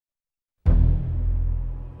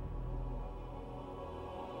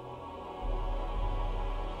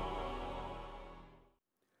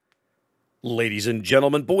Ladies and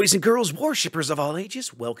gentlemen, boys and girls, worshippers of all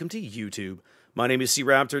ages, welcome to YouTube. My name is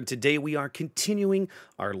SeaRaptor, and today we are continuing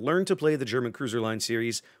our Learn to Play the German Cruiser Line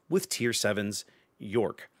series with Tier 7's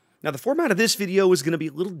Yorck. Now, the format of this video is going to be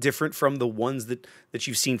a little different from the ones that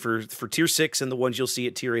you've seen for Tier 6 and the ones you'll see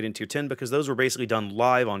at Tier 8 and Tier 10, because those were basically done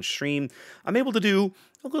live on stream. I'm able to do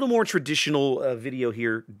a little more traditional video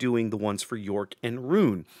here, doing the ones for Yorck and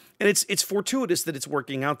Rune. And it's fortuitous that it's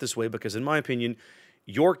working out this way, because in my opinion,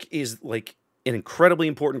 Yorck is like an incredibly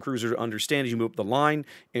important cruiser to understand as you move up the line,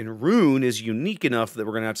 and Rune is unique enough that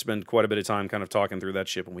we're going to have to spend quite a bit of time kind of talking through that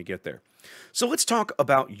ship when we get there. So let's talk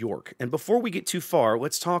about Yorck. And before we get too far,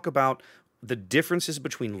 let's talk about the differences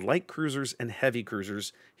between light cruisers and heavy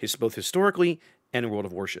cruisers, both historically and in World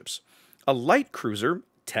of Warships. A light cruiser,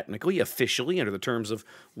 technically, officially, under the terms of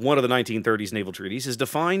one of the 1930s naval treaties, is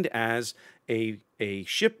defined as a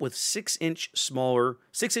ship with 6 inch or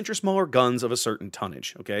smaller guns of a certain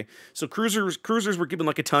tonnage. Okay, so cruisers were given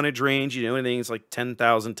like a tonnage range. You know, anything it's like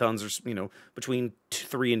 10,000 tons, or between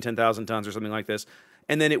 3 and 10,000 tons, or something like this.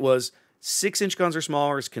 And then it was 6 inch guns or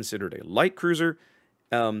smaller is considered a light cruiser.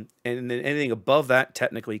 And then anything above that,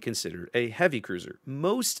 technically considered a heavy cruiser.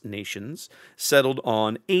 Most nations settled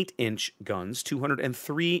on 8 inch guns,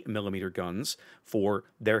 203 millimeter guns for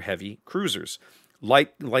their heavy cruisers.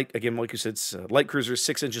 Light, again, like you said, light cruisers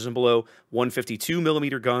 6 inches and below, 152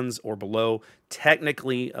 millimeter guns or below.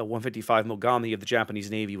 Technically, a 155 Mogami of the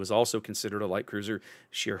Japanese Navy was also considered a light cruiser.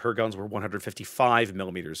 Her guns were 155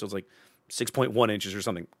 millimeters, so it's like 6.1 inches or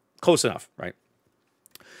something. Close enough, right?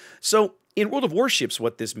 So in World of Warships,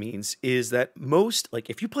 what this means is that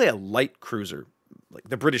if you play a light cruiser, like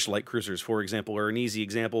the British light cruisers, for example, are an easy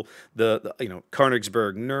example. The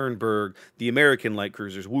Königsberg, Nürnberg, the American light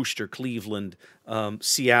cruisers, Worcester, Cleveland,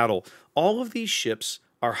 Seattle. All of these ships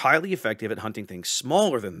are highly effective at hunting things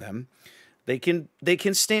smaller than them. They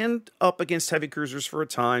can stand up against heavy cruisers for a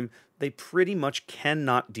time. They pretty much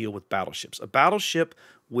cannot deal with battleships. A battleship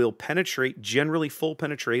will penetrate, generally full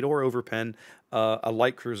penetrate or overpen a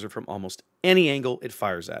light cruiser from almost any angle it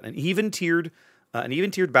fires at. An even-tiered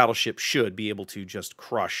battleship should be able to just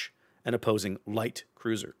crush an opposing light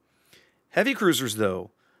cruiser. Heavy cruisers,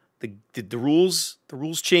 though, the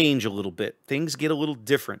rules change a little bit. Things get a little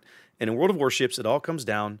different. And in World of Warships, it all comes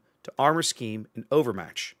down to armor scheme and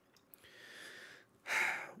overmatch.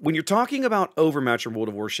 When you're talking about overmatch in World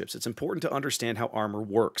of Warships, it's important to understand how armor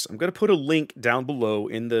works. I'm going to put a link down below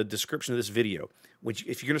in the description of this video.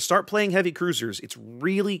 If you're going to start playing heavy cruisers, it's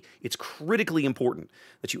critically important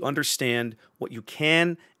that you understand what you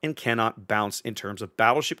can and cannot bounce in terms of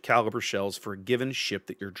battleship caliber shells for a given ship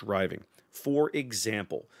that you're driving. For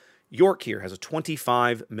example, Yorck here has a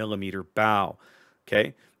 25 millimeter bow.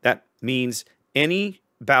 Okay, that means any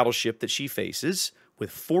battleship that she faces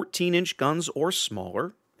with 14 inch guns or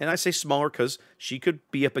smaller. And I say smaller because she could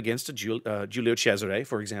be up against a Giulio Cesare,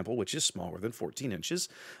 for example, which is smaller than 14 inches.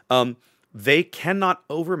 They cannot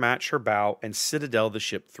overmatch her bow and citadel the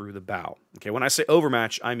ship through the bow. Okay, when I say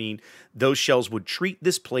overmatch, I mean those shells would treat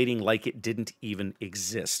this plating like it didn't even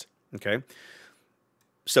exist. Okay,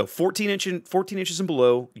 so 14 inches and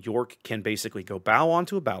below, Yorck can basically go bow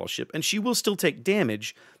onto a battleship, and she will still take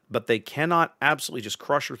damage, but they cannot absolutely just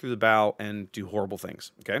crush her through the bow and do horrible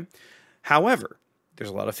things. Okay, however, there's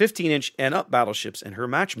a lot of 15 inch and up battleships in her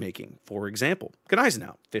matchmaking. For example,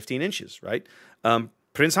 Gneisenau, 15 inches, right?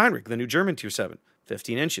 Prince Heinrich, the new German Tier 7,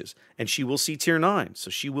 15 inches. And she will see Tier 9, so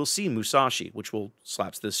she will see Musashi, which will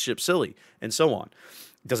slaps this ship silly, and so on.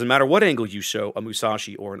 It doesn't matter what angle you show a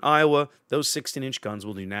Musashi or an Iowa, those 16-inch guns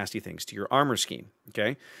will do nasty things to your armor scheme.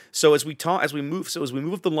 Okay, so as we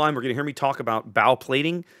move up the line, we're going to hear me talk about bow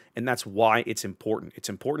plating, and that's why it's important. It's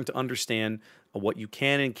important to understand what you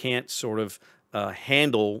can and can't sort of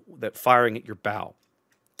handle that firing at your bow.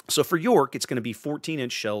 So for Yorck, it's going to be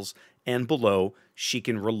 14-inch shells and below. She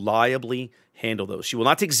can reliably handle those. She will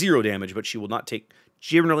not take zero damage, but she will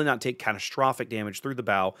generally not take catastrophic damage through the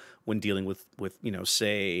bow when dealing with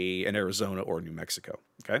say an Arizona or New Mexico.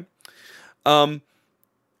 Okay.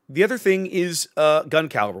 The other thing is gun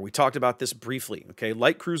caliber. We talked about this briefly. Okay,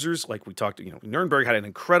 light cruisers, like we talked, Nürnberg had an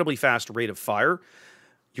incredibly fast rate of fire.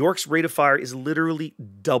 Yorck's rate of fire is literally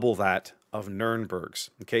double that of Nürnberg's.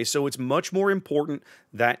 Okay, so it's much more important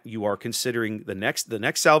that you are considering the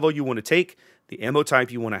next salvo you want to take, the ammo type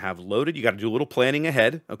you want to have loaded. You got to do a little planning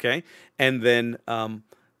ahead, okay, and then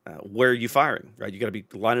where are you firing, right? You got to be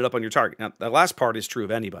line it up on your target. Now, the last part is true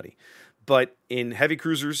of anybody, but in heavy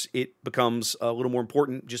cruisers, it becomes a little more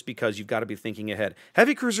important just because you've got to be thinking ahead.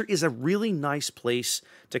 Heavy cruiser is a really nice place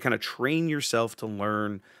to kind of train yourself to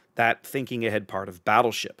learn that thinking ahead part of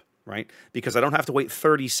battleship, right? Because I don't have to wait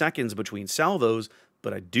 30 seconds between salvos,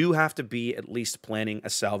 but I do have to be at least planning a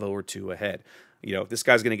salvo or two ahead. You know, if this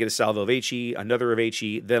guy's going to get a salvo of HE, another of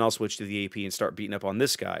HE, then I'll switch to the AP and start beating up on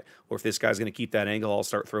this guy. Or if this guy's going to keep that angle, I'll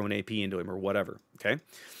start throwing AP into him or whatever, okay?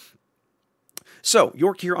 So,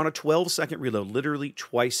 Yorck here on a 12-second reload, literally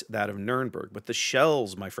twice that of Nürnberg. But the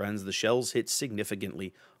shells, my friends, the shells hit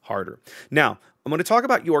significantly harder. Now, I'm going to talk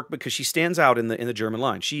about Yorck because she stands out in the German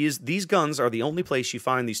line. These guns are the only place you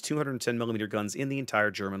find these 210mm guns in the entire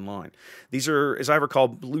German line. These are, as I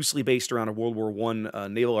recall, loosely based around a World War I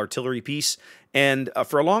naval artillery piece. And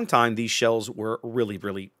for a long time, these shells were really,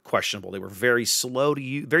 really questionable. They were very slow to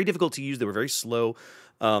use, very difficult to use. They were very slow.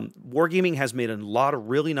 Wargaming has made a lot of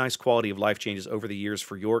really nice quality of life changes over the years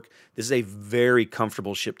for Yorck. This is a very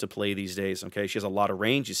comfortable ship to play these days, okay? She has a lot of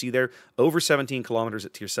range. You see there, over 17 kilometers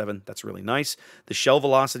at Tier 7. That's really nice. The shell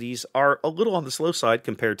velocities are a little on the slow side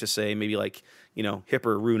compared to, say, maybe like, you know,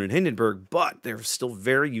 Hipper, Rune, and Hindenburg, but they're still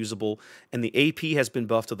very usable, and the AP has been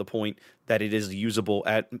buffed to the point that it is usable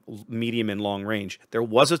at medium and long range. There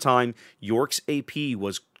was a time Yorck's AP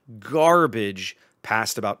was garbage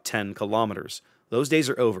past about 10 kilometers. Those days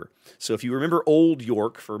are over. So if you remember old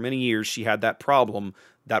Yorck, for many years she had that problem.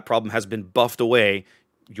 That problem has been buffed away.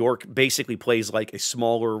 Yorck basically plays like a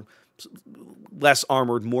smaller, less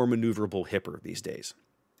armored, more maneuverable Hipper these days.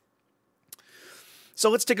 So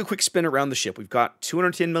let's take a quick spin around the ship. We've got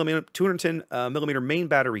 210 millimeter main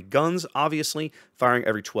battery guns, obviously, firing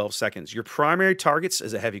every 12 seconds. Your primary targets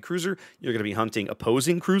as a heavy cruiser, you're going to be hunting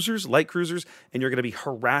opposing cruisers, light cruisers, and you're going to be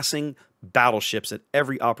harassing battleships at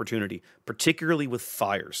every opportunity, particularly with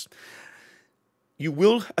fires. You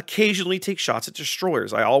will occasionally take shots at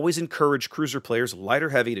destroyers. I always encourage cruiser players, light or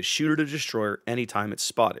heavy, to shoot at a destroyer anytime it's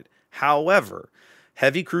spotted. However,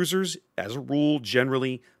 heavy cruisers, as a rule,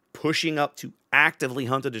 generally pushing up to actively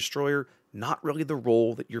hunt a destroyer, not really the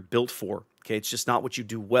role that you're built for. Okay, it's just not what you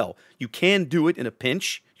do well. You can do it in a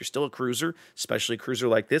pinch. You're still a cruiser, especially a cruiser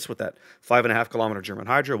like this with that 5.5 kilometer German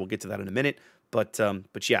Hydra. We'll get to that in a minute. But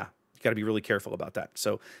yeah, you got to be really careful about that.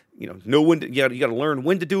 So, you know when to, you got to learn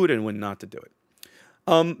when to do it and when not to do it.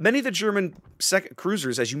 Many of the German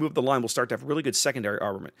cruisers, as you move the line, will start to have really good secondary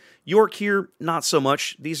armament. Yorck here, not so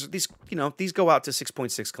much. These go out to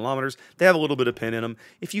 6.6 kilometers. They have a little bit of pin in them.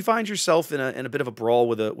 If you find yourself in a bit of a brawl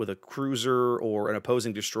with a cruiser or an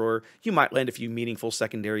opposing destroyer, you might land a few meaningful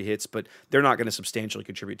secondary hits, but they're not going to substantially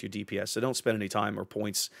contribute to your DPS. So don't spend any time or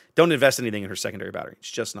points. Don't invest anything in her secondary battery.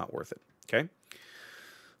 It's just not worth it. Okay.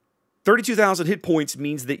 32,000 hit points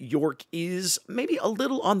means that Yorck is maybe a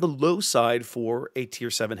little on the low side for a Tier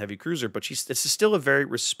 7 heavy cruiser, but this is still a very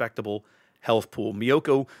respectable health pool.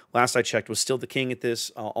 Miyoko, last I checked, was still the king at this,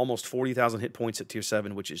 almost 40,000 hit points at Tier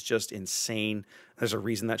 7, which is just insane. There's a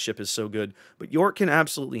reason that ship is so good. But Yorck can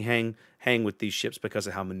absolutely hang with these ships because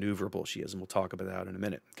of how maneuverable she is, and we'll talk about that in a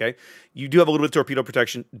minute, okay? You do have a little bit of torpedo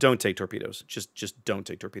protection. Don't take torpedoes. Just don't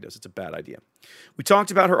take torpedoes. It's a bad idea. We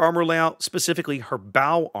talked about her armor layout, specifically her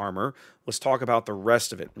bow armor. Let's talk about the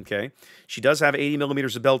rest of it, okay? She does have 80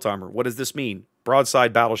 millimeters of belt armor. What does this mean?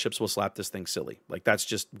 Broadside battleships will slap this thing silly. Like, that's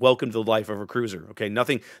just welcome to the life of a cruiser, okay?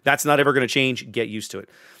 That's not ever going to change. Get used to it.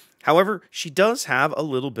 However, she does have a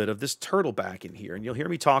little bit of this turtle back in here, and you'll hear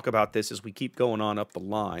me talk about this as we keep going on up the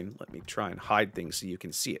line. Let me try and hide things so you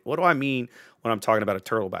can see it. What do I mean when I'm talking about a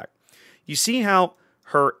turtle back? You see how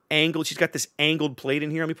her angled, she's got this angled plate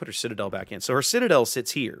in here. Let me put her citadel back in. So her citadel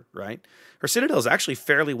sits here, right? Her citadel is actually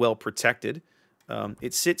fairly well protected.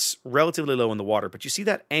 It sits relatively low in the water, but you see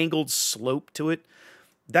that angled slope to it?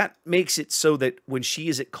 That makes it so that when she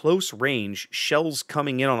is at close range, shells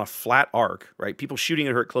coming in on a flat arc, right? People shooting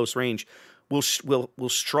at her at close range will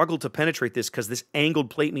struggle to penetrate this because this angled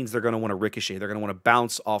plate means they're going to want to ricochet. They're going to want to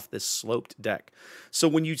bounce off this sloped deck. So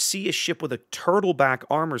when you see a ship with a turtleback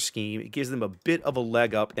armor scheme, it gives them a bit of a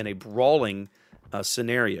leg up in a brawling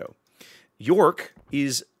scenario. Yorck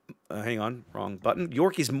is, hang on, wrong button.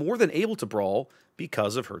 Yorck is more than able to brawl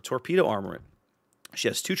because of her torpedo armament. She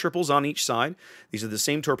has 2 triples on each side. These are the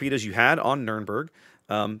same torpedoes you had on Nürnberg.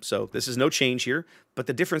 So this is no change here. But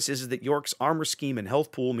the difference is that Yorck's armor scheme and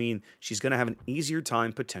health pool mean she's going to have an easier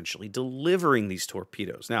time potentially delivering these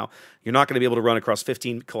torpedoes. Now, you're not going to be able to run across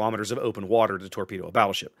 15 kilometers of open water to torpedo a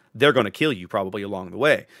battleship. They're going to kill you probably along the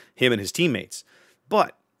way, him and his teammates.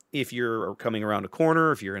 But if you're coming around a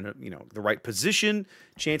corner, if you're in the right position,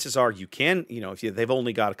 chances are you can, if they've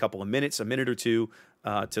only got a couple of minutes, a minute or two,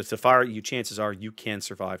 to fire at you, chances are you can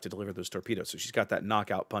survive to deliver those torpedoes. So she's got that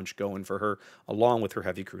knockout punch going for her, along with her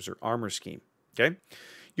heavy cruiser armor scheme. Okay,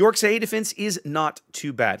 Yorck's A defense is not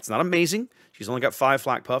too bad. It's not amazing. She's only got 5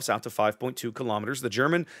 flak puffs out to 5.2 kilometers. The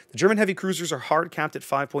German heavy cruisers are hard capped at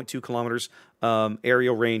 5.2 kilometers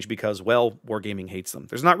aerial range because, well, Wargaming hates them.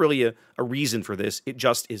 There's not really a reason for this. It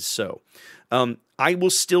just is so. I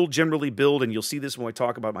will still generally build, and you'll see this when I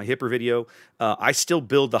talk about my Hipper video, I still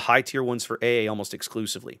build the high tier ones for AA almost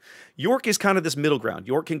exclusively. Yorck is kind of this middle ground.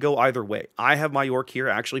 Yorck can go either way. I have my Yorck here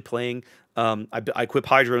actually playing, I equip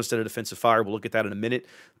Hydro instead of defensive fire. We'll look at that in a minute.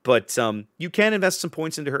 But you can invest some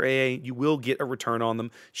points into her AA. You will get a return on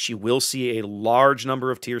them. She will see a large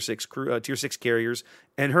number of tier 6 carriers,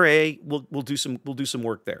 and her AA will do some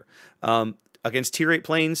work there. Against tier 8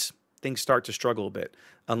 planes, things start to struggle a bit,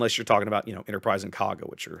 unless you're talking about, Enterprise and Kaga,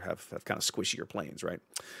 which have kind of squishier planes, right?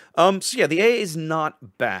 So yeah, the AA is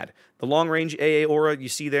not bad. The long-range AA aura you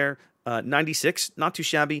see there, 96, not too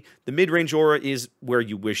shabby. The mid-range aura is where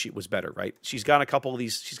you wish it was better, right? She's got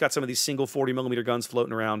some of these single 40mm guns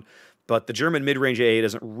floating around, but the German mid-range AA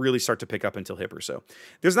doesn't really start to pick up until Hipper. So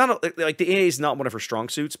there's not the AA is not one of her strong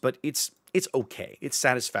suits, but it's okay. It's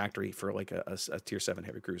satisfactory for like a tier 7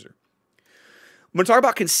 heavy cruiser. I'm going to talk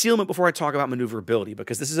about concealment before I talk about maneuverability,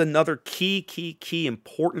 because this is another key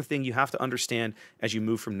important thing you have to understand as you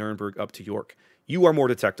move from Nürnberg up to Yorck. You are more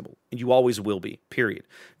detectable, and you always will be, period.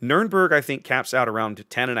 Nürnberg, I think, caps out around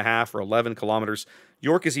 10.5 or 11 kilometers.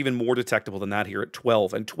 Yorck is even more detectable than that here at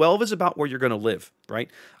 12, and 12 is about where you're going to live,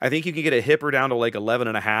 right? I think you can get a Hipper down to like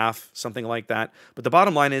 11.5, something like that. But the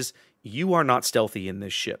bottom line is, you are not stealthy in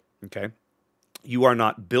this ship, okay? You are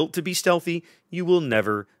not built to be stealthy. You will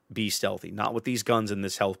never be stealthy. Not with these guns and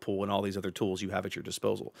this health pool and all these other tools you have at your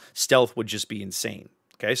disposal. Stealth would just be insane.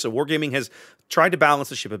 Okay, so Wargaming has tried to balance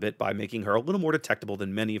the ship a bit by making her a little more detectable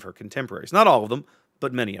than many of her contemporaries. Not all of them,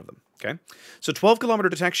 but many of them. Okay, so 12-kilometer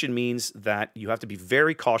detection means that you have to be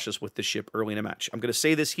very cautious with the ship early in a match. I'm going to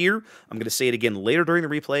say this here. I'm going to say it again later during the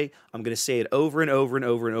replay. I'm going to say it over and over and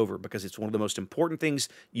over and over, because it's one of the most important things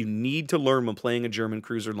you need to learn when playing a German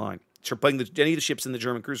cruiser line. Playing any of the ships in the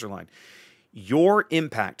German cruiser line. Your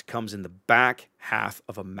impact comes in the back half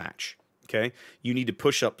of a match. Okay, you need to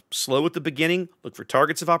push up slow at the beginning, look for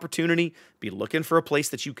targets of opportunity, be looking for a place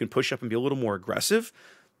that you can push up and be a little more aggressive,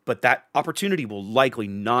 but that opportunity will likely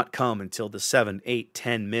not come until the 7, 8,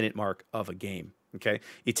 10-minute mark of a game. Okay,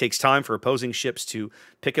 it takes time for opposing ships to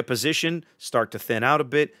pick a position, start to thin out a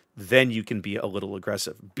bit, then you can be a little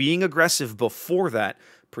aggressive. Being aggressive before that,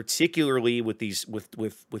 particularly with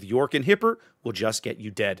Yorck and Hipper, will just get you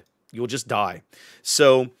dead. You'll just die.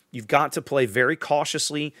 So you've got to play very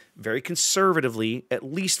cautiously, very conservatively, at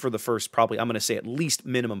least for the first, probably, I'm going to say at least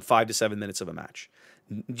minimum 5 to 7 minutes of a match,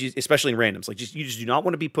 especially in randoms. Like you just do not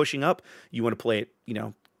want to be pushing up. You want to play it,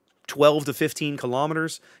 12 to 15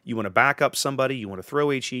 kilometers. You want to back up somebody. You want to throw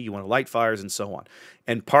HE. You want to light fires and so on.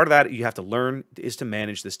 And part of that you have to learn is to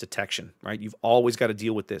manage this detection, right? You've always got to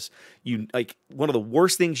deal with this. One of the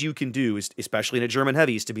worst things you can do is, especially in a German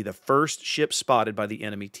heavy, is to be the first ship spotted by the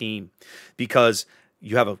enemy team, because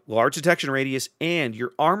you have a large detection radius and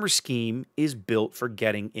your armor scheme is built for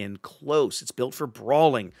getting in close. It's built for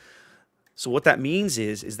brawling. So what that means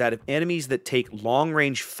is that if enemies that take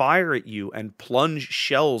long-range fire at you and plunge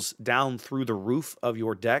shells down through the roof of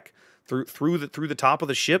your deck, through the top of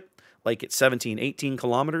the ship, like at 17, 18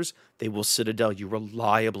 kilometers, they will citadel you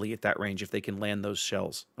reliably at that range if they can land those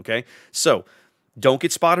shells, okay? So don't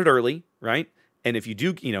get spotted early, right? And if you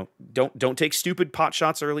do, don't take stupid pot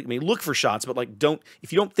shots early. I mean, look for shots, but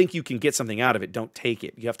if you don't think you can get something out of it, don't take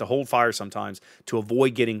it. You have to hold fire sometimes to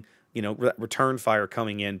avoid getting return fire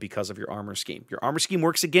coming in because of your armor scheme. Your armor scheme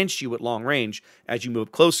works against you at long range. As you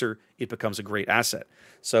move closer, it becomes a great asset.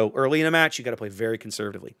 So early in a match, you got to play very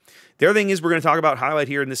conservatively. The other thing is we're going to talk about, highlight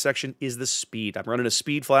here in this section, is the speed. I'm running a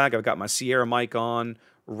speed flag. I've got my Sierra mic on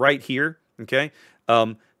right here, okay?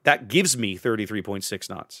 That gives me 33.6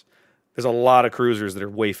 knots. There's a lot of cruisers that are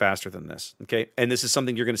way faster than this, okay? And this is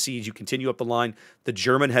something you're going to see as you continue up the line. The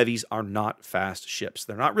German heavies are not fast ships.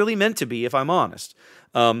 They're not really meant to be, if I'm honest.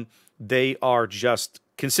 They are just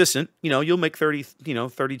consistent. You'll make 32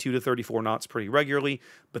 to 34 knots pretty regularly,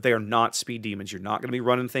 but they are not speed demons. You're not going to be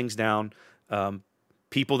running things down.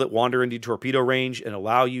 People that wander into torpedo range and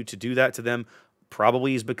allow you to do that to them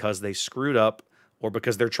probably is because they screwed up, or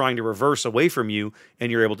because they're trying to reverse away from you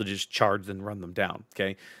and you're able to just charge and run them down,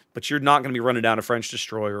 okay? But you're not going to be running down a French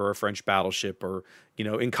destroyer or a French battleship or,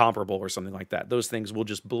 Incomparable or something like that. Those things will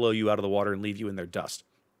just blow you out of the water and leave you in their dust.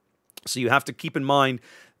 So you have to keep in mind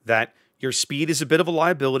that your speed is a bit of a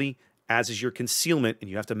liability, as is your concealment, and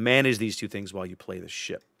you have to manage these two things while you play this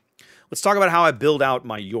ship. Let's talk about how I build out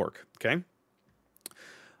my Yorck, okay?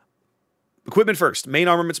 Equipment first. Main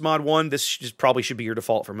armaments mod 1. This probably should be your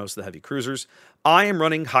default for most of the heavy cruisers. I am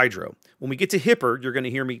running Hydro. When we get to Hipper, you're going to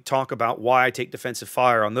hear me talk about why I take defensive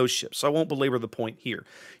fire on those ships, so I won't belabor the point here.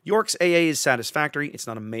 Yorck's AA is satisfactory. It's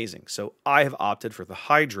not amazing, so I have opted for the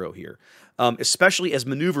Hydro here, especially as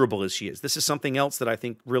maneuverable as she is. This is something else that I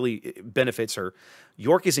think really benefits her.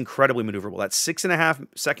 Yorck is incredibly maneuverable. That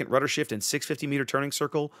 6.5-second rudder shift and 650-meter turning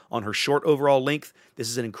circle on her short overall length, this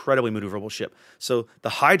is an incredibly maneuverable ship. So the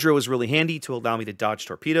Hydro is really handy to allow me to dodge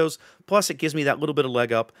torpedoes. Plus, it gives me that little bit of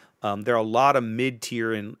leg up. There are a lot of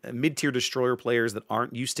mid-tier destroyer players that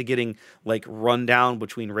aren't used to getting like run down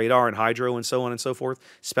between radar and Hydro and so on and so forth,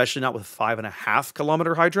 especially not with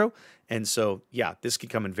 5.5-kilometer Hydro. And so, yeah, this can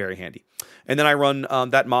come in very handy. And then I run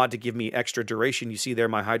that mod to give me extra duration. You see there,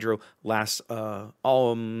 my Hydro lasts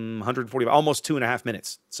 140, almost 2.5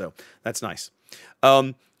 minutes. So that's nice.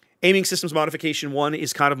 Aiming systems modification 1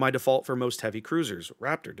 is kind of my default for most heavy cruisers.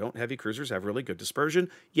 Raptor, don't heavy cruisers have really good dispersion?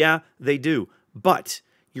 Yeah, they do. But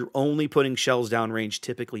you're only putting shells downrange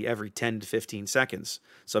typically every 10 to 15 seconds.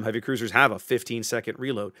 Some heavy cruisers have a 15-second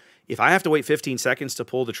reload. If I have to wait 15 seconds to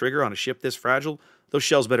pull the trigger on a ship this fragile, those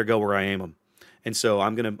shells better go where I aim them. And so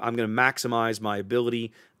I'm gonna maximize my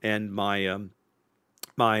ability and my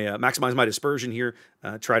maximize my dispersion here,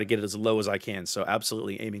 try to get it as low as I can. So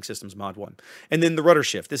absolutely aiming systems mod 1. And then the rudder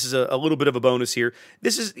shift. This is a little bit of a bonus here.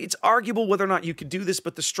 It's arguable whether or not you could do this,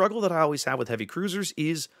 but the struggle that I always have with heavy cruisers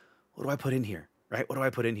is, what do I put in here? Right? What do I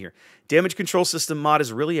put in here? Damage control system mod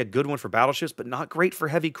is really a good one for battleships, but not great for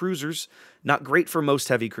heavy cruisers. Not great for most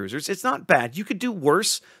heavy cruisers. It's not bad. You could do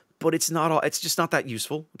worse, but it's just not that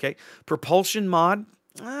useful. Okay. Propulsion mod,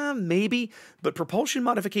 maybe, but propulsion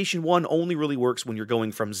modification 1 only really works when you're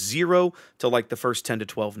going from 0 to like the first 10 to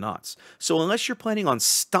 12 knots. So unless you're planning on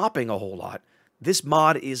stopping a whole lot, this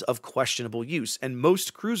mod is of questionable use. And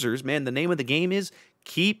most cruisers, man, the name of the game is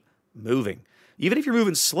keep moving. Even if you're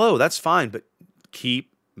moving slow, that's fine, but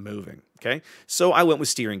keep moving, okay? So I went with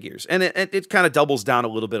steering gears, and it kind of doubles down a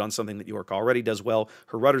little bit on something that Yorck already does well.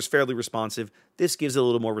 Her rudder's fairly responsive. This gives it a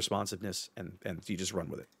little more responsiveness, and you just run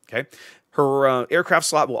with it, okay? Her aircraft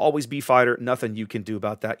slot will always be fighter. Nothing you can do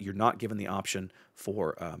about that. You're not given the option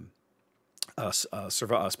for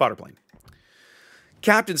spotter plane.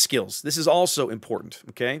 Captain skills. This is also important,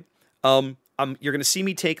 okay? You're going to see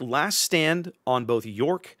me take last stand on both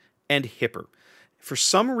Yorck and Hipper. For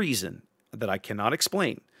some reason that I cannot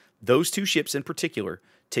explain, those two ships in particular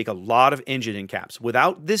take a lot of engine in caps.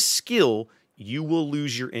 Without this skill, you will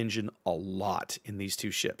lose your engine a lot in these two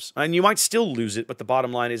ships. And you might still lose it, but the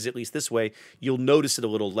bottom line is, at least this way, you'll notice it a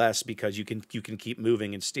little less because you can keep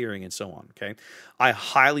moving and steering and so on, okay? I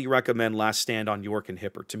highly recommend last stand on Yorck and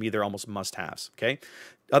Hipper. To me, they're almost must-haves, okay?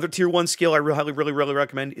 Other tier 1 skill I really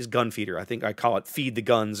recommend is gun feeder. I think I call it feed the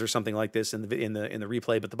guns or something like this in the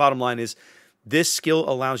replay, but the bottom line is, this skill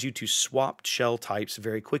allows you to swap shell types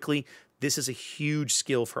very quickly. This is a huge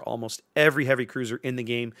skill for almost every heavy cruiser in the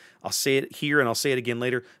game. I'll say it here and I'll say it again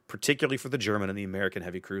later, particularly for the German and the American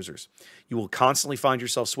heavy cruisers. You will constantly find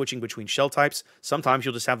yourself switching between shell types. Sometimes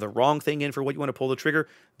you'll just have the wrong thing in for what you want to pull the trigger.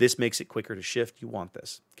 This makes it quicker to shift. You want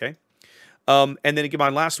this, okay? And then again, my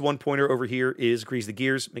last one pointer over here is grease the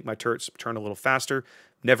gears, make my turrets turn a little faster.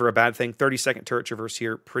 Never a bad thing. 30-second turret traverse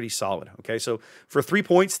here, pretty solid. Okay, so for 3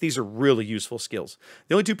 points, these are really useful skills.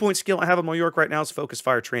 The only 2-point skill I have on my Yorck right now is focus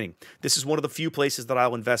fire training. This is one of the few places that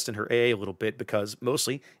I'll invest in her AA a little bit because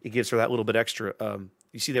mostly it gives her that little bit extra.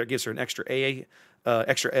 You see there, it gives her an extra AA,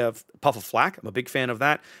 puff of flak. I'm a big fan of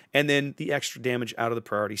that. And then the extra damage out of the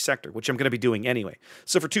priority sector, which I'm going to be doing anyway.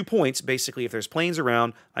 So for 2 points, basically, if there's planes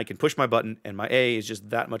around, I can push my button, and my AA is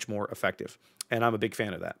just that much more effective. And I'm a big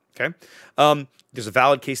fan of that, okay? There's a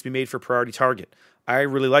valid case to be made for priority target. I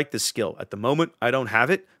really like this skill. At the moment, I don't have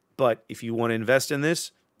it, but if you want to invest in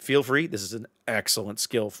this, feel free. This is an excellent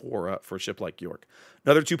skill for a ship like Yorck.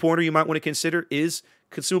 Another 2-pointer you might want to consider is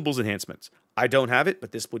consumables enhancements. I don't have it,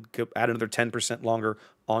 but this would add another 10% longer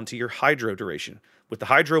onto your hydro duration. With the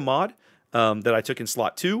hydro mod that I took in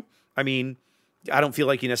slot 2, I mean, I don't feel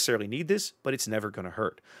like you necessarily need this, but it's never going to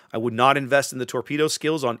hurt. I would not invest in the torpedo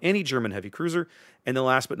skills on any German heavy cruiser. And then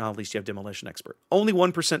last but not least, you have Demolition Expert. Only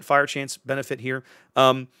 1% fire chance benefit here.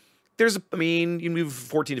 You move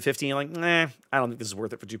 14 to 15, like, I don't think this is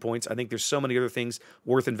worth it for 2 points. I think there's so many other things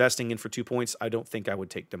worth investing in for 2 points. I don't think I would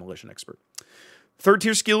take Demolition Expert. Third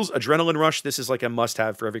tier skills, Adrenaline Rush. This is like a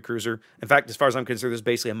must-have for every cruiser. In fact, as far as I'm concerned, this is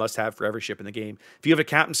basically a must-have for every ship in the game. If you have a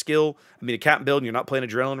captain skill, a captain build, and you're not playing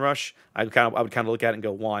Adrenaline Rush, I would kind of look at it and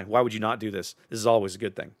go, why? Why would you not do this? This is always a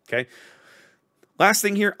good thing, okay? Last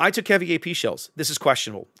thing here, I took heavy AP shells. This is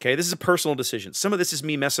questionable, okay? This is a personal decision. Some of this is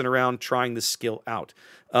me messing around, trying this skill out.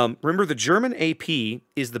 Remember, the German AP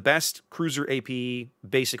is the best cruiser AP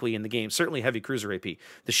basically in the game, certainly heavy cruiser AP.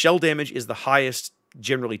 The shell damage is the highest,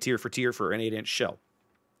 generally tier for an 8-inch shell.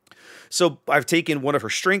 So I've taken one of her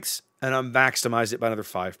strengths, and I'm maximized it by another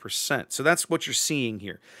 5%. So that's what you're seeing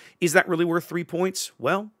here. Is that really worth 3 points?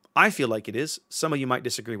 Well, I feel like it is. Some of you might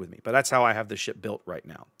disagree with me, but that's how I have the ship built right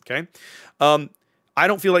now, okay? I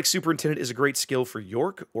don't feel like Superintendent is a great skill for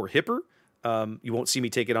Yorck or Hipper. You won't see me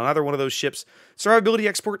take it on either one of those ships. Survivability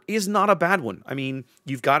Expert is not a bad one. I mean,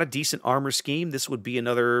 you've got a decent armor scheme. This would be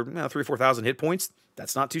another 3,000 or 4,000 hit points.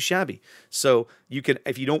 That's not too shabby. So you can,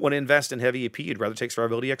 if you don't want to invest in heavy AP, you'd rather take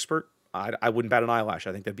Survivability Expert. I wouldn't bat an eyelash.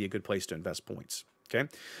 I think that'd be a good place to invest points. Okay.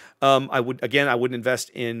 I wouldn't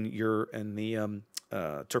invest in the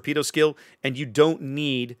torpedo skill, and you don't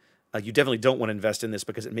need. You definitely don't want to invest in this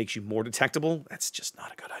because it makes you more detectable. That's just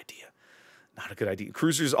not a good idea. Not a good idea.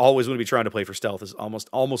 Cruisers always want to be trying to play for stealth. Is almost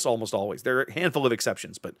always. There are a handful of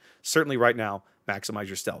exceptions, but certainly right now, maximize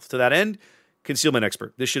your stealth. To that end, Concealment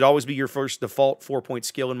Expert. This should always be your first default 4-point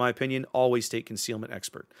skill, in my opinion. Always take Concealment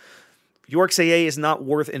Expert. Yorck's AA is not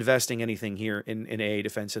worth investing anything here in AA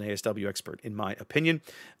Defense and ASW Expert, in my opinion.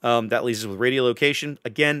 That leaves us with radiolocation.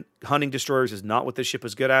 Again, hunting destroyers is not what this ship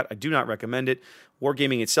is good at. I do not recommend it.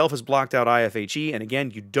 Wargaming itself has blocked out IFHE, and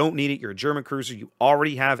again, you don't need it. You're a German cruiser. You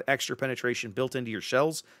already have extra penetration built into your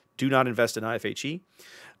shells. Do not invest in IFHE.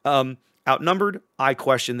 Outnumbered, I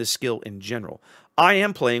question this skill in general. I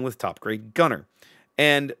am playing with top-grade gunner,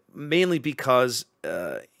 and mainly because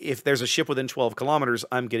if there's a ship within 12 kilometers,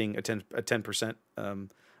 I'm getting an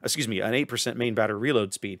 8% main battery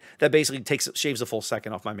reload speed. That basically shaves a full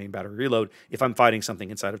second off my main battery reload if I'm fighting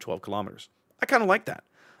something inside of 12 kilometers. I kind of like that.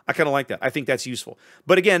 I think that's useful.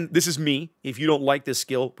 But again, this is me. If you don't like this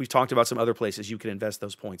skill, we've talked about some other places you can invest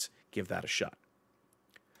those points. Give that a shot.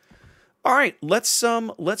 All right, let's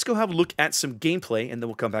go have a look at some gameplay, and then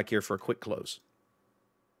we'll come back here for a quick close.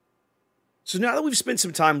 So now that we've spent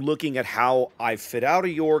some time looking at how I fit out a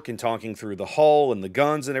Yorck and talking through the hull and the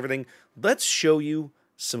guns and everything, let's show you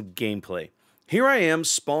some gameplay. Here I am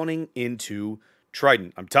spawning into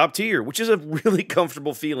Trident. I'm top tier, which is a really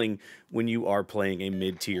comfortable feeling when you are playing a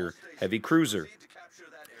mid-tier heavy cruiser.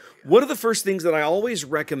 One of the first things that I always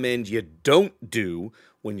recommend you don't do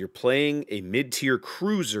when you're playing a mid-tier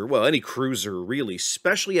cruiser, well, any cruiser really,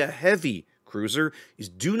 especially a heavy cruiser, is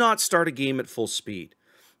do not start a game at full speed.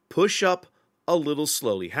 Push up a little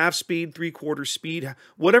slowly, half speed, 3/4 speed,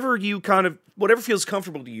 whatever feels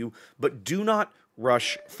comfortable to you, but do not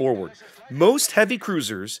rush forward. Most heavy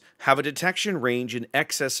cruisers have a detection range in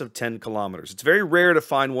excess of 10 kilometers. It's very rare to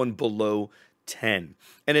find one below 10.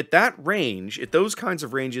 And at that range, at those kinds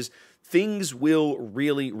of ranges, things will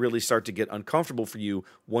really, really start to get uncomfortable for you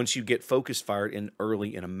once you get focus fired in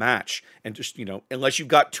early in a match. And just, unless you've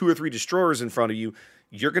got 2 or 3 destroyers in front of you,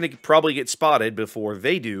 you're going to probably get spotted before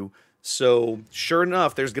they do. So sure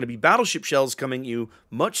enough, there's going to be battleship shells coming at you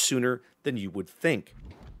much sooner than you would think.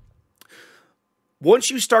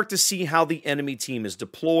 Once you start to see how the enemy team is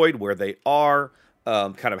deployed, where they are,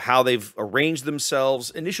 kind of how they've arranged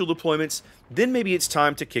themselves, initial deployments, then maybe it's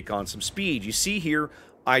time to kick on some speed. You see here,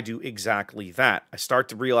 I do exactly that. I start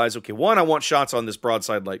to realize, okay, one, I want shots on this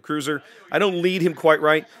broadside light cruiser. I don't lead him quite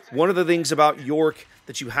right. One of the things about Yorck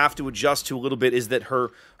that you have to adjust to a little bit is that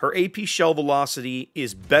her AP shell velocity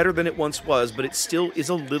is better than it once was, but it still is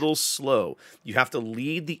a little slow. You have to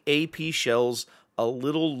lead the AP shells a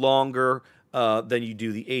little longer than you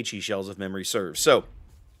do the HE shells, if memory serves. So,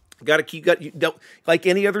 like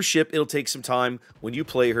any other ship, it'll take some time when you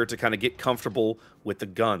play her to kind of get comfortable with the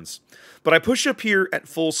guns. But I push up here at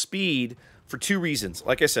full speed for 2 reasons.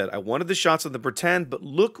 Like I said, I wanted the shots on the Pretend, but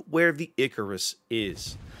look where the Icarus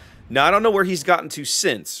is. Now, I don't know where he's gotten to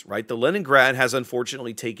since, right? The Leningrad has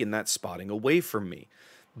unfortunately taken that spotting away from me.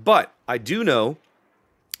 But I do know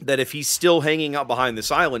that if he's still hanging out behind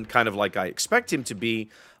this island, kind of like I expect him to be,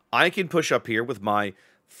 I can push up here with my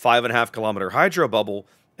 5.5 kilometer hydro bubble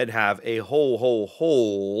and have a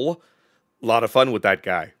whole lot of fun with that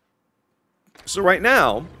guy. So right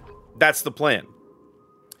now, that's the plan.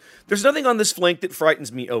 There's nothing on this flank that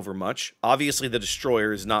frightens me over much. Obviously, the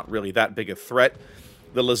destroyer is not really that big a threat.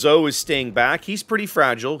 The Lazo is staying back. He's pretty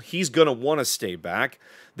fragile. He's going to want to stay back.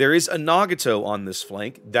 There is a Nagato on this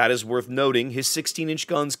flank. That is worth noting. His 16-inch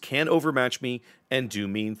guns can overmatch me and do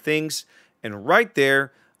mean things. And right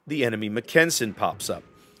there, the enemy Mackensen pops up.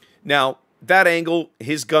 Now, that angle,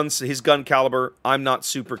 his gun caliber, I'm not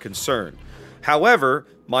super concerned. However,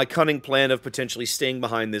 my cunning plan of potentially staying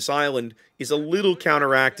behind this island is a little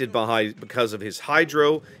counteracted because of his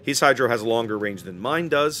hydro. His hydro has a longer range than mine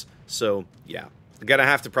does, so yeah. I'm going to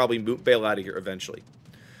have to probably bail out of here eventually.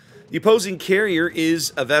 The opposing carrier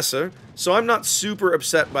is a VII, so I'm not super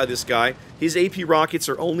upset by this guy. His AP rockets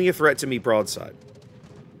are only a threat to me broadside.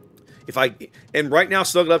 And right now,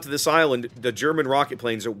 snuggled up to this island, the German rocket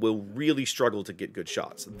planes will really struggle to get good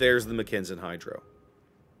shots. There's the Mackensen Hydro.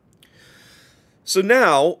 So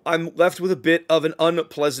now, I'm left with a bit of an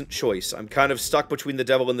unpleasant choice. I'm kind of stuck between the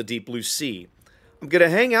devil and the deep blue sea. I'm going to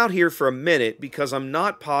hang out here for a minute because I'm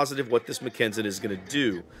not positive what this Mackensen is going to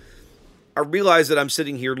do. I realize that I'm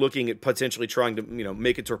sitting here looking at potentially trying to,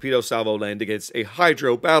 make a torpedo salvo land against a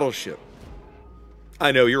hydro battleship.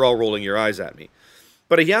 I know, you're all rolling your eyes at me.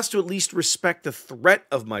 But he has to at least respect the threat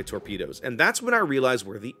of my torpedoes. And that's when I realize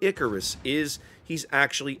where the Icarus is. He's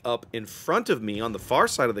actually up in front of me on the far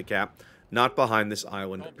side of the cap, not behind this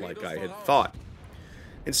island like I had thought.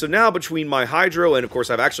 And so now between my hydro, and of course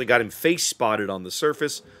I've actually got him face spotted on the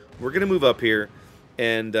surface, we're going to move up here.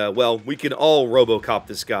 And, well, we can all Robocop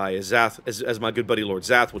this guy, as my good buddy Lord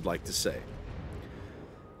Zath would like to say.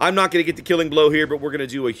 I'm not going to get the killing blow here, but we're going to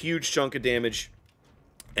do a huge chunk of damage.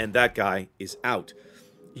 And that guy is out.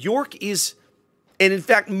 Yorck is, and in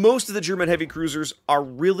fact, most of the German heavy cruisers are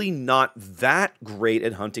really not that great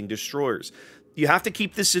at hunting destroyers. You have to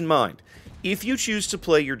keep this in mind. If you choose to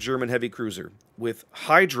play your German heavy cruiser with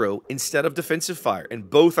hydro instead of defensive fire, and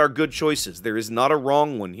both are good choices, there is not a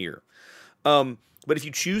wrong one here. But if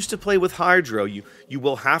you choose to play with hydro, you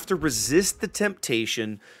will have to resist the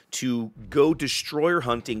temptation to go destroyer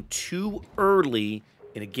hunting too early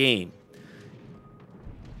in a game.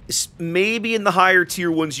 Maybe in the higher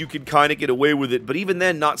tier ones you can kind of get away with it, but even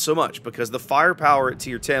then not so much, because the firepower at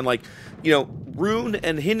tier 10, like, Rune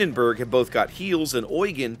and Hindenburg have both got heals, and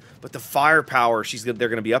Eugen, but the firepower they're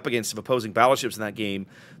going to be up against of opposing battleships in that game,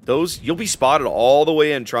 you'll be spotted all the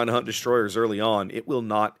way in trying to hunt destroyers early on. It will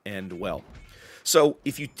not end well. So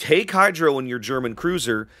if you take hydro in your German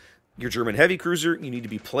cruiser, your German heavy cruiser, you need to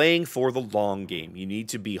be playing for the long game. You need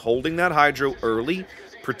to be holding that hydro early,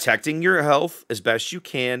 protecting your health as best you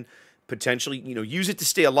can, potentially, use it to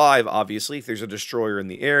stay alive, obviously, if there's a destroyer in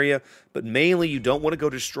the area, but mainly you don't want to go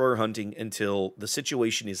destroyer hunting until the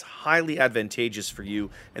situation is highly advantageous for you,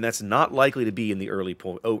 and that's not likely to be in the early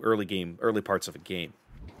parts of a game.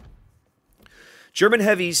 German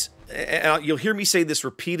heavies, and you'll hear me say this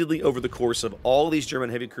repeatedly over the course of all these German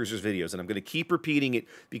heavy cruisers videos, and I'm going to keep repeating it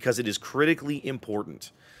because it is critically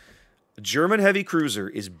important. A German heavy cruiser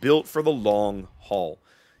is built for the long haul.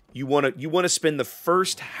 You want to spend the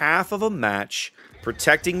first half of a match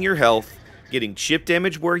protecting your health, getting ship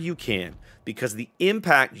damage where you can, because the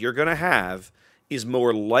impact you're going to have is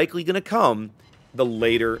more likely going to come the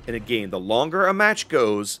later in a game. The longer a match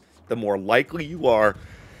goes, the more likely you are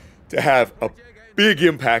to have a big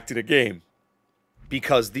impact in a game,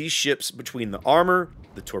 because these ships, between the armor,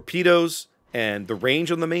 the torpedoes, and the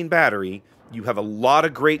range on the main battery, you have a lot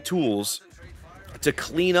of great tools to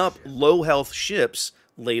clean up low health ships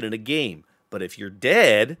late in a game. But if you're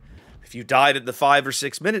dead, if you died at the 5 or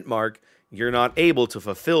 6 minute mark, you're not able to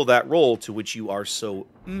fulfill that role to which you are so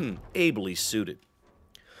ably suited.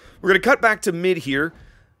 We're going to cut back to mid here.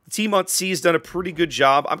 The team on C has done a pretty good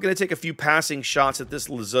job. I'm going to take a few passing shots at this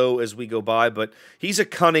Lazo as we go by, but he's a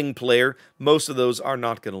cunning player. Most of those are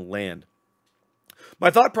not going to land.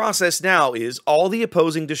 My thought process now is all the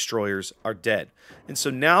opposing destroyers are dead. And so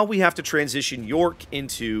now we have to transition Yorck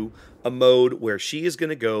into a mode where she is going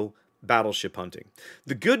to go battleship hunting.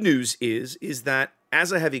 The good news is that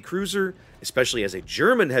as a heavy cruiser, especially as a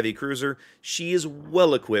German heavy cruiser, she is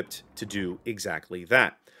well equipped to do exactly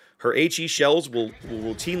that. Her HE shells will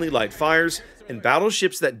routinely light fires, and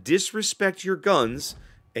battleships that disrespect your guns,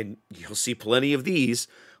 and you'll see plenty of these,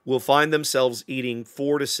 will find themselves eating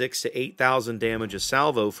 4,000 to 6,000 to 8,000 damage a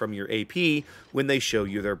salvo from your AP when they show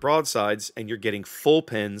you their broadsides, and you're getting full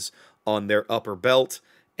pins on their upper belt,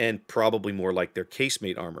 and probably more like their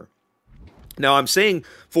casemate armor. Now, I'm saying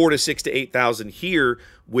 4,000 to 6,000 to 8,000 here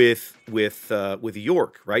with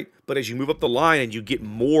Yorck, right? But as you move up the line and you get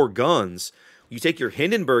more guns, you take your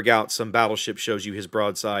Hindenburg out, some battleship shows you his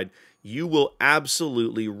broadside, you will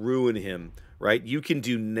absolutely ruin him, right? You can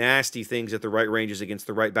do nasty things at the right ranges against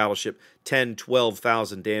the right battleship. 10,000,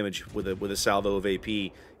 12,000 damage with a salvo of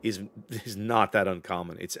AP is not that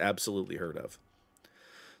uncommon. It's absolutely heard of.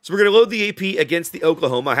 So we're going to load the AP against the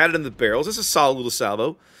Oklahoma. I had it in the barrels. It's a solid little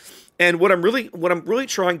salvo. And what I'm really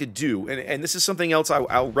trying to do, and this is something else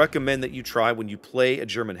I'll recommend that you try when you play a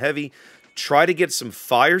German heavy, try to get some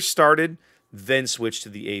fire started then switch to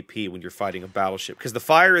the AP when you're fighting a battleship. Because the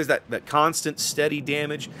fire is that constant, steady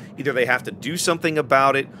damage. Either they have to do something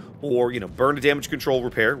about it, or, you know, burn a damage control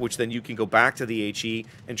repair, which then you can go back to the HE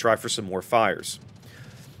and try for some more fires.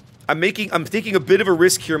 I'm taking a bit of a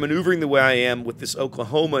risk here maneuvering the way I am with this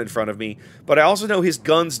Oklahoma in front of me, but I also know his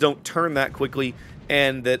guns don't turn that quickly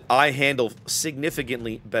and that I handle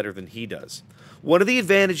significantly better than he does. One of the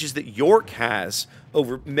advantages that Yorck has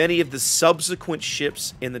over many of the subsequent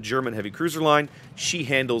ships in the German heavy cruiser line, she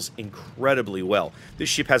handles incredibly well. This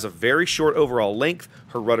ship has a very short overall length.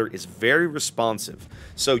 Her rudder is very responsive.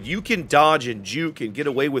 So you can dodge and juke and get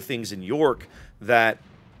away with things in Yorck that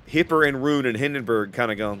Hipper and Rune and Hindenburg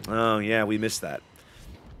kind of go, oh yeah, we missed that.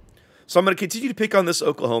 So I'm going to continue to pick on this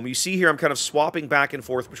Oklahoma. You see here I'm kind of swapping back and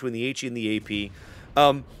forth between the HE and the AP.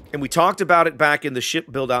 And we talked about it back in the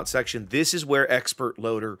ship build-out section. This is where Expert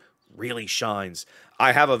Loader really shines.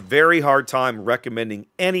 I have a very hard time recommending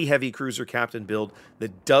any heavy cruiser captain build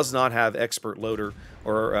that does not have Expert Loader,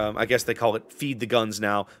 or I guess they call it Feed the Guns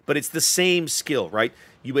now, but it's the same skill, right?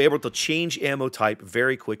 You're able to change ammo type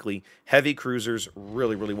very quickly. Heavy cruisers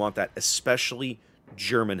really, really want that, especially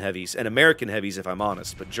German heavies, and American heavies if I'm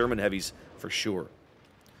honest, but German heavies for sure.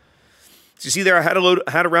 So you see there, I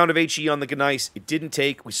had a round of HE on the Gneiss. It didn't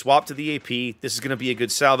take. We swapped to the AP. This is going to be a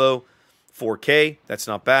good salvo. 4K, that's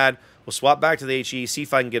not bad. We'll swap back to the HE, see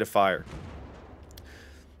if I can get a fire.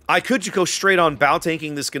 I could just go straight on bow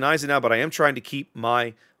tanking this Gneiss now, but I am trying to keep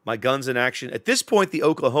my guns in action. At this point, the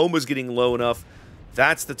Oklahoma's getting low enough.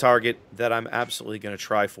 That's the target that I'm absolutely going to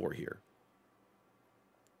try for here.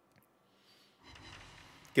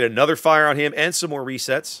 Get another fire on him and some more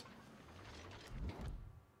resets.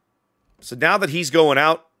 So now that he's going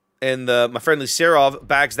out and my friendly Serov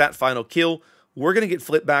bags that final kill, we're going to get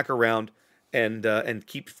flipped back around and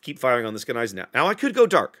keep firing on this Gneiss now. Now I could go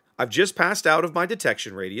dark. I've just passed out of my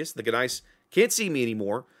detection radius. The Gneiss can't see me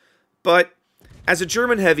anymore. But as a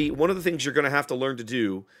German heavy, one of the things you're going to have to learn to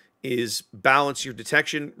do is balance your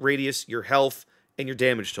detection radius, your health, and your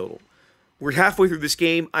damage total. We're halfway through this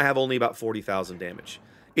game. I have only about 40,000 damage.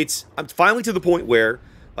 I'm finally to the point where,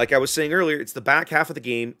 like I was saying earlier, it's the back half of the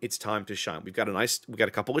game. It's time to shine. We've got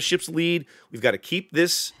a couple of ships lead. We've got to keep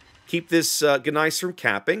this Gneiss from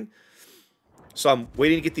capping. So I'm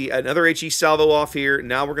waiting to get another HE salvo off here.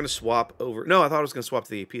 Now we're going to swap over. No, I thought I was going to swap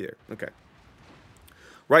to the AP there. Okay.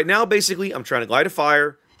 Right now, basically, I'm trying to glide a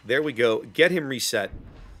fire. There we go. Get him reset.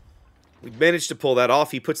 We managed to pull that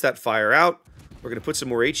off. He puts that fire out. We're going to put some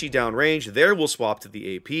more HE downrange. There we'll swap to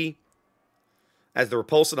the AP as the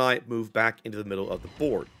Repulse and I move back into the middle of the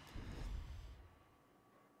board.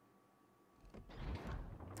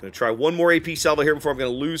 Going to try one more AP salvo here before I'm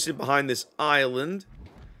going to lose him behind this island.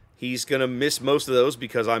 He's going to miss most of those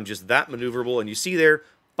because I'm just that maneuverable. And you see there,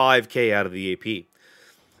 5K out of the AP.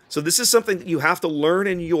 So this is something that you have to learn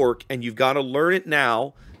in Yorck, and you've got to learn it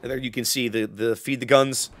now. And there you can see the Feed the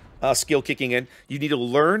Guns skill kicking in. You need to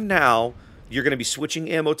learn now. You're going to be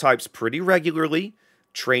switching ammo types pretty regularly.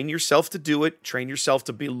 Train yourself to do it. Train yourself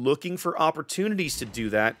to be looking for opportunities to do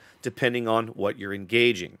that, depending on what you're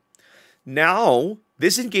engaging. Now,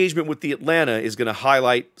 this engagement with the Atlanta is going to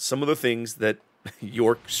highlight some of the things that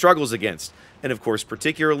Yorck struggles against, and of course,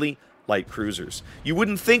 particularly light cruisers. You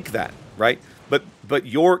wouldn't think that, right? But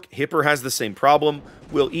Yorck, Hipper has the same problem.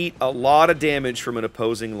 Will eat a lot of damage from an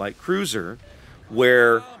opposing light cruiser,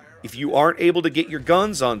 where if you aren't able to get your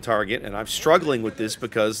guns on target, and I'm struggling with this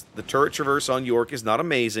because the turret traverse on Yorck is not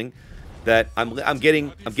amazing, that I'm getting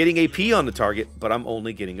AP on the target, but I'm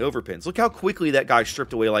only getting overpins. Look how quickly that guy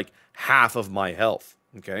stripped away like half of my health,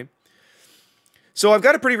 okay? So I've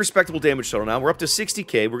got a pretty respectable damage total now. We're up to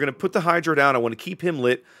 60K. We're going to put the Hydro down. I want to keep him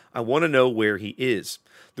lit. I want to know where he is.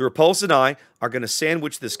 The Repulse and I are going to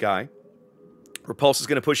sandwich this guy. Repulse is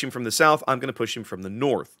going to push him from the south. I'm going to push him from the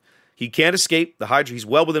north. He can't escape. The Hydro, he's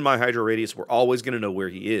well within my Hydro radius. We're always going to know where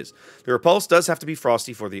he is. The Repulse does have to be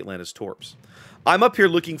frosty for the Atlanta's Torps. I'm up here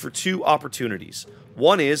looking for two opportunities.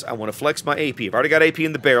 One is I want to flex my AP. I've already got AP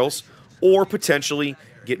in the barrels, or potentially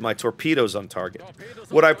get my torpedoes on target.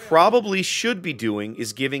 What I probably should be doing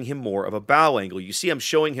is giving him more of a bow angle. You see I'm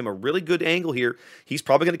showing him a really good angle here. He's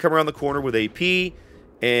probably going to come around the corner with AP,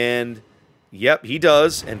 and yep, he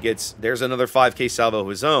does, and there's another 5K salvo of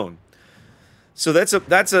his own. So that's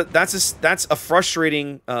a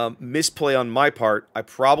frustrating misplay on my part. I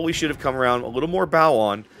probably should have come around a little more bow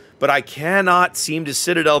on, but I cannot seem to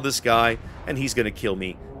citadel this guy, and he's going to kill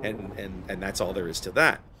me, and that's all there is to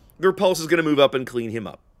that. The Repulse is going to move up and clean him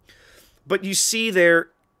up. But you see they're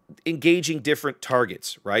engaging different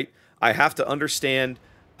targets, right? I have to understand,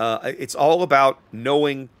 it's all about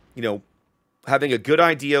knowing, having a good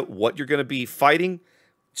idea what you're going to be fighting,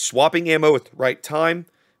 swapping ammo at the right time.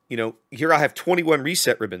 You know, here I have 21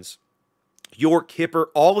 reset ribbons. Yorck, Hipper,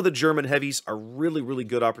 all of the German heavies are really, really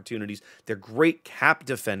good opportunities. They're great cap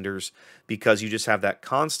defenders because you just have that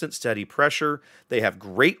constant, steady pressure. They have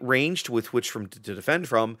great range with which to defend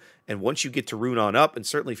from. And once you get to rune on up, and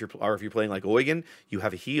certainly if you're playing like Eugen, you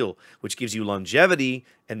have a heal, which gives you longevity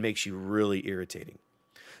and makes you really irritating.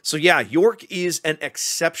 So yeah, Yorck is an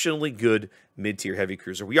exceptionally good mid-tier heavy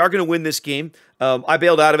cruiser. We are going to win this game. I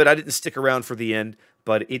bailed out of it. I didn't stick around for the end,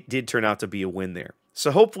 but it did turn out to be a win there.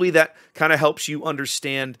 So hopefully that kind of helps you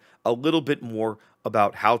understand a little bit more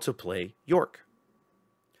about how to play Yorck.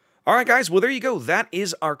 All right, guys. Well, there you go. That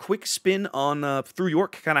is our quick spin on through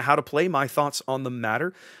Yorck, kind of how to play, my thoughts on the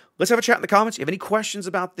matter. Let's have a chat in the comments. If you have any questions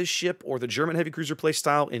about this ship or the German heavy cruiser play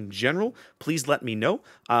style in general, please let me know.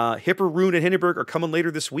 Hipper, Rune, and Hindenburg are coming later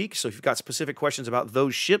this week, so if you've got specific questions about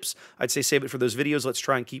those ships, I'd say save it for those videos. Let's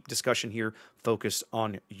try and keep discussion here focused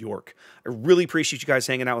on Yorck. I really appreciate you guys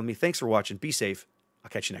hanging out with me. Thanks for watching. Be safe. I'll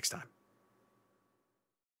catch you next time.